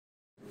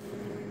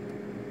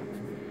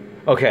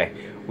Okay,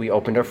 we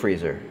opened our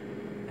freezer,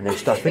 and there's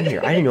stuff in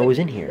here. I didn't know it was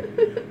in here.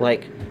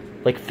 Like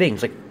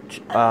things, like,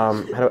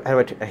 can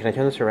I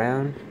turn this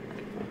around?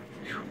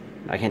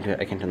 I can't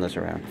turn this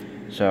around.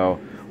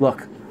 So,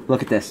 look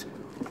at this.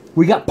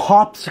 We got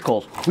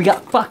popsicles. We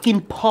got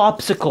fucking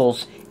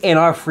popsicles in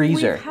our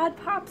freezer. We've had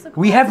popsicles.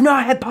 We have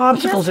not had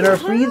popsicles in our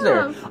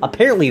freezer.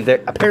 Apparently they're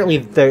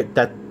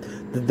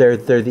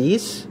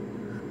these.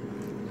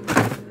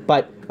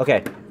 But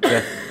okay,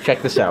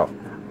 check this out.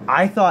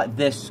 I thought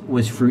this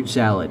was fruit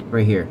salad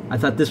right here. I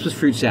thought this was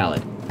fruit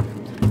salad.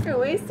 You're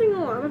wasting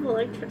a lot of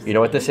electricity. You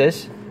know what this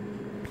is?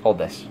 Hold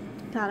this.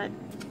 Got it.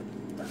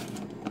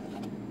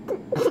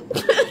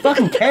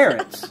 Fucking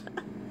carrots.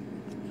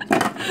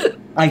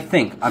 I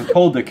think. I'm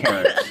told they're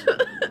carrots.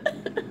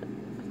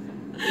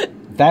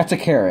 That's a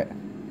carrot.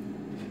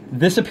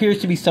 This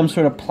appears to be some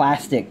sort of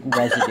plastic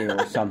residue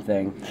or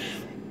something.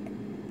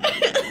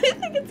 I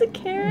think it's a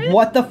carrot.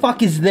 What the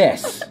fuck is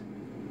this?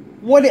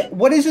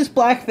 What is this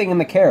black thing in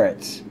the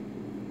carrots?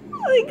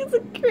 I think it's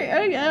a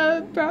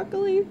carrot.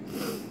 Broccoli.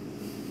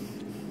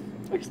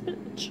 Or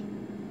spinach.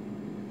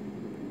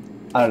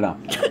 I don't know.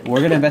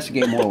 We're gonna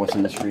investigate more what's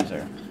in this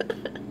freezer.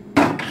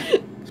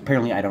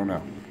 Apparently I don't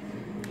know.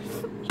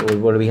 So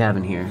what do we have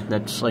in here?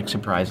 That's like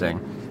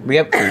surprising. We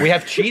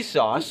have cheese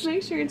sauce. Let's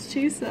make sure it's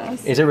cheese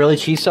sauce. Is it really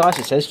cheese sauce?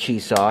 It says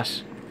cheese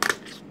sauce.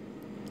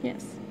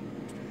 Yes.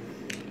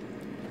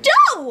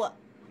 Joe!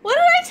 What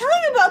did I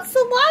tell you about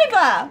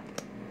saliva?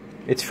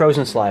 It's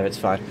frozen saliva, it's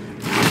fine.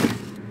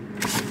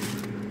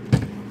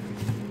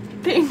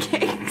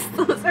 Pancakes.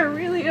 Those are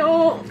really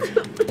old.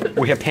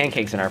 We have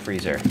pancakes in our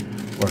freezer.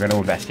 We're gonna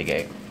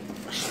investigate.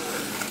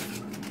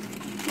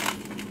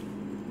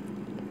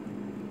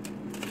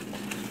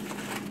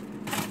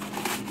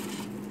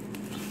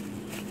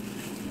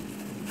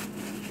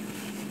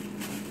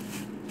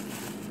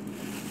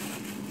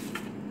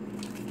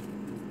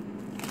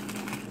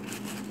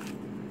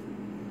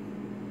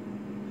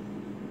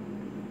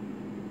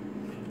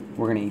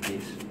 We're gonna eat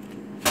these.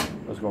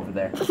 Let's go over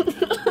there.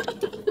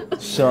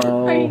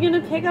 So... Are you gonna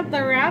pick up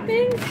the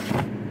wrapping?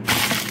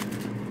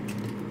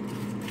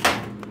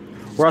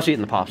 We're also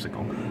eating the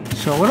popsicle.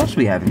 So what else do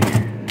we have in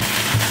here?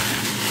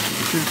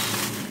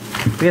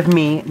 We have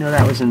meat. No,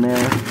 that was in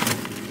there.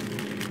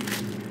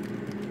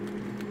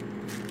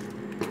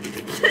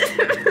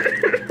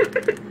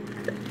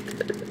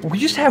 We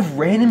just have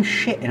random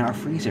shit in our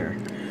freezer.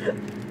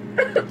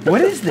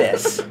 What is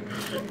this?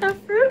 A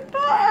fruit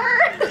bar.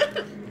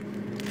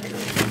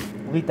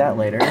 We'll eat that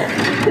later.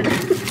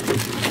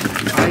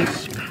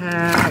 Ice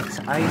packs.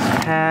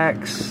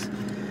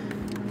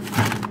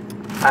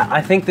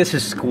 I think this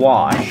is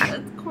squash.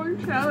 That's corn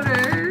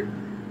chowder.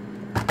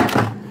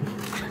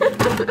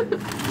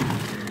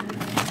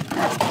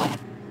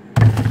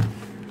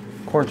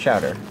 Corn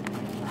chowder.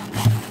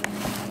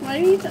 Why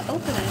do you need to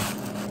open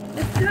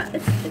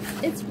it?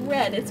 It's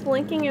red. It's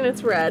blinking and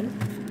it's red.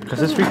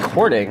 Because it's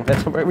recording.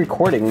 That's what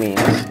recording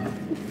means.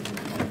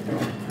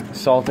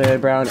 Salted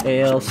brown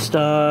ale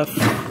stuff.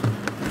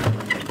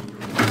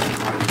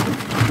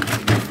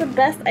 It's the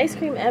best ice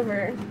cream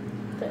ever.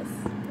 This.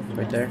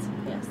 Right there?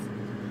 Yes.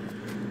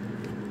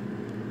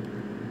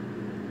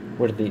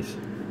 What are these?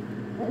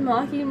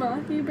 Mahi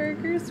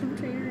burgers from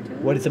Trader Joe's.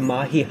 What is a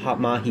hot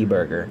mahi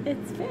burger?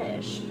 It's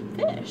fish.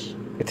 Fish.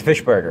 It's a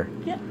fish burger.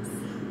 Yes.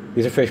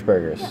 These are fish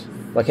burgers. Yes.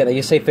 Why can't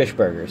you say fish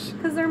burgers?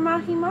 Because they're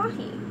mahi.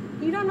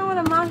 You don't know what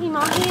a mahi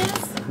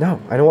is? No,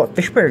 I know what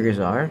fish burgers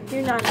are.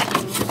 You're not a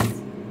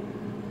genius.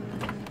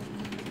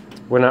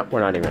 We're not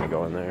even gonna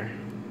go in there.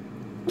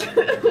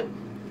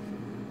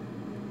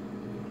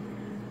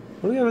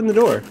 What do we have in the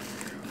door?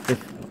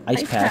 With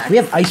ice packs. We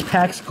have ice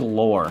packs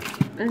galore.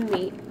 And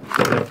meat.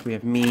 We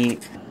have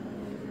meat.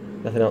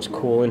 Nothing else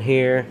cool in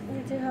here.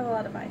 We do have a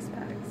lot of ice packs.